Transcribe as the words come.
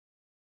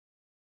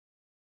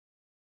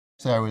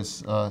So I was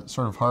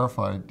sort of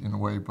horrified in a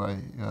way by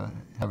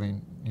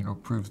having,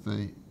 proved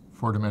the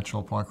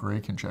four-dimensional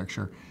Poincare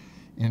conjecture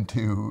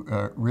into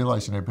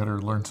realizing I better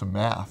learn some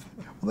math.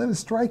 Well, that is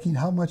striking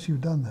how much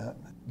you've done that.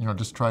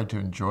 Just tried to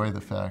enjoy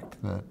the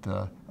fact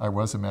that I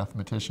was a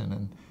mathematician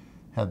and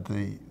had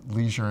the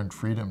leisure and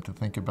freedom to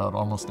think about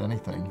almost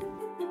anything.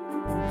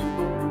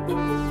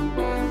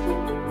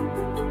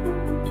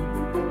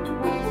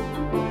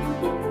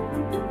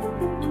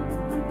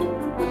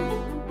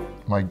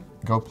 My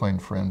go-plane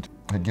friend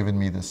had given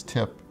me this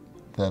tip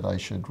that I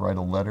should write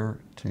a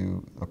letter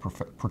to a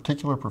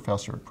particular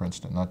professor at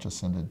Princeton, not just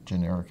send a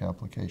generic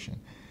application.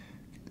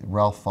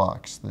 Ralph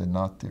Fox, the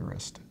knot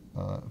theorist,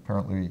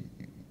 apparently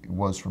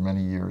was for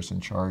many years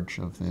in charge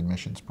of the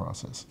admissions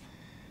process.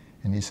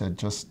 And he said,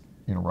 just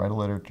write a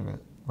letter to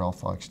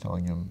Ralph Fox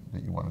telling him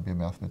that you want to be a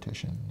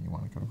mathematician, you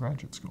want to go to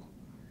graduate school,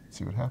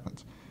 see what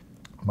happens.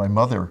 My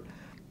mother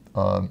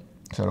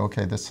said,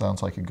 okay, this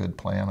sounds like a good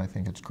plan. I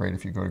think it's great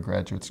if you go to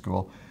graduate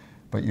school,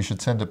 but you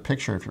should send a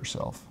picture of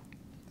yourself.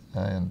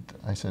 And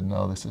I said,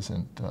 no, this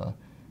isn't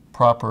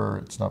proper.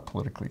 It's not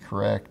politically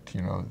correct.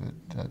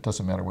 It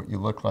doesn't matter what you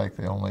look like.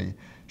 They only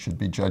should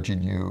be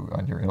judging you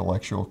on your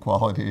intellectual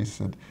qualities.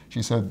 And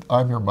she said,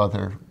 I'm your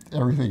mother.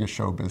 Everything is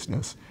show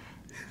business.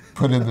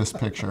 Put in this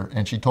picture.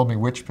 And she told me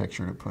which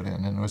picture to put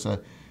in. And it was a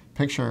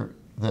picture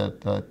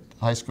that a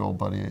high school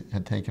buddy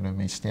had taken of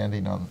me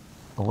standing on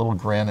a little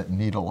granite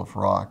needle of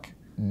rock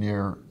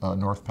near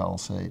North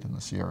Palisade in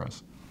the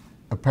Sierras.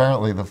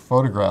 Apparently the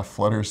photograph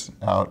flutters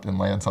out and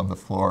lands on the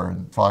floor,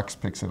 and Fox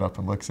picks it up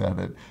and looks at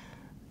it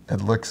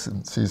and looks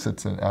and sees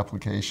it's an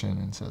application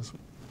and says,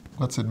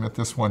 let's admit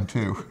this one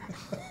too.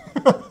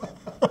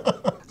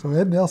 So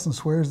Ed Nelson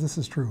swears this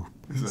is true.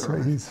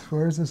 Right? He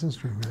swears this is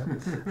true.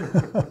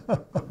 Yeah.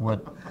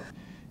 What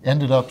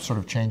ended up sort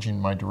of changing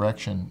my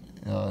direction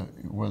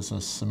was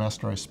a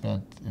semester I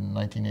spent in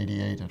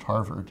 1988 at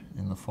Harvard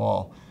in the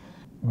fall.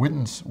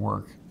 Witten's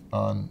work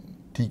on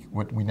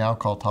what we now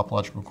call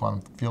topological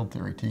quantum field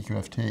theory,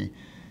 TQFT,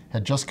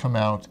 had just come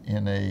out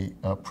in a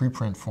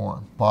preprint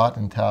form. Bott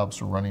and Taubes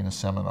were running a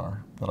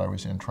seminar that I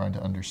was in trying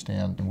to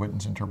understand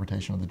Witten's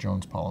interpretation of the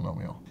Jones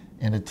polynomial.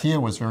 And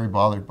Atiyah was very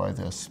bothered by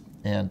this,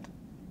 and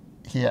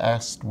he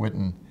asked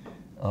Witten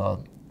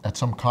at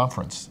some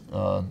conference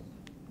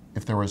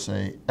if there was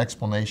an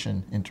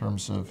explanation in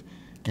terms of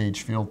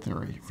gauge field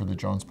theory for the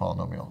Jones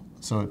polynomial.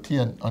 So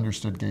Atiyah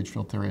understood gauge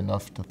field theory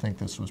enough to think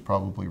this was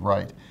probably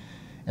right.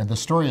 And the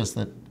story is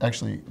that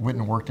actually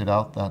Witten worked it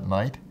out that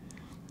night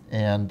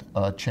and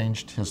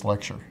changed his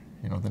lecture.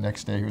 The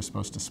next day he was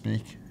supposed to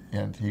speak,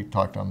 and he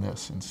talked on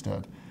this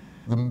instead.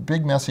 The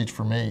big message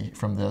for me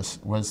from this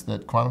was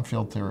that quantum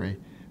field theory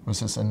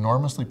was this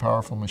enormously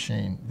powerful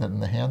machine that in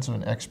the hands of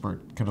an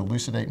expert could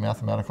elucidate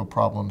mathematical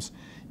problems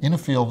in a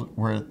field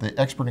where the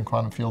expert in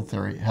quantum field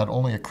theory had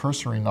only a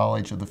cursory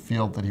knowledge of the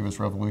field that he was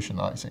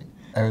revolutionizing.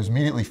 I was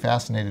immediately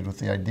fascinated with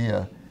the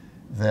idea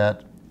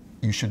that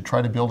you should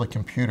try to build a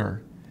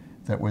computer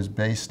that was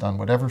based on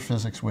whatever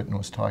physics Witten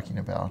was talking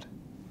about,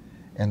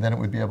 and then it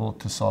would be able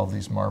to solve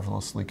these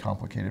marvelously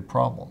complicated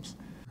problems.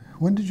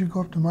 When did you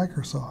go up to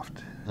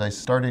Microsoft? I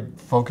started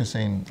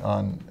focusing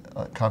on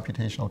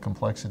computational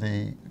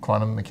complexity,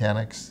 quantum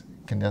mechanics,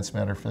 condensed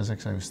matter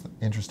physics. I was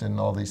interested in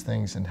all these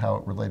things and how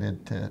it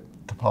related to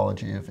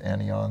topology of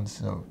anyons,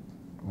 so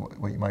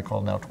what you might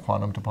call now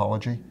quantum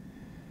topology.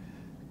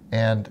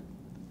 And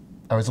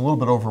I was a little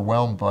bit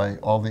overwhelmed by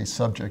all these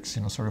subjects,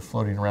 sort of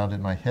floating around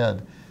in my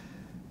head.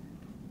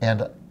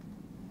 And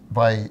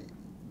by,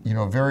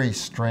 a very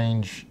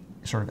strange,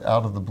 sort of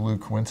out of the blue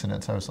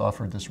coincidence, I was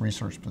offered this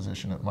research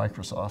position at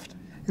Microsoft.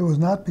 It was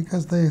not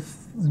because they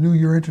knew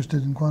you were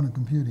interested in quantum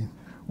computing.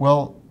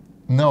 Well,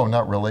 no,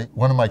 not really.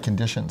 One of my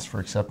conditions for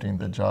accepting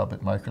the job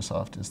at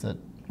Microsoft is that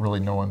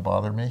really no one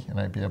bother me and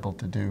I'd be able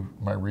to do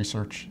my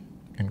research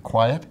in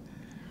quiet.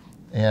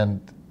 And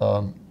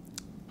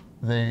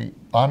they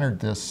honored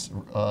this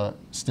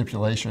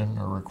stipulation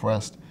or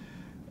request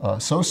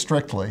so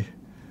strictly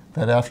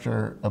that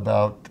after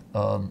about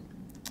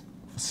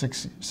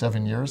 6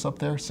 years up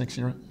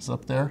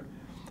there,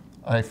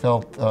 I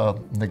felt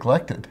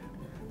neglected.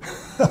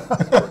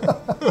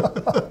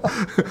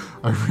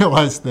 I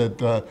realized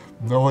that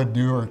no one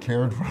knew or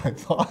cared what I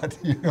thought,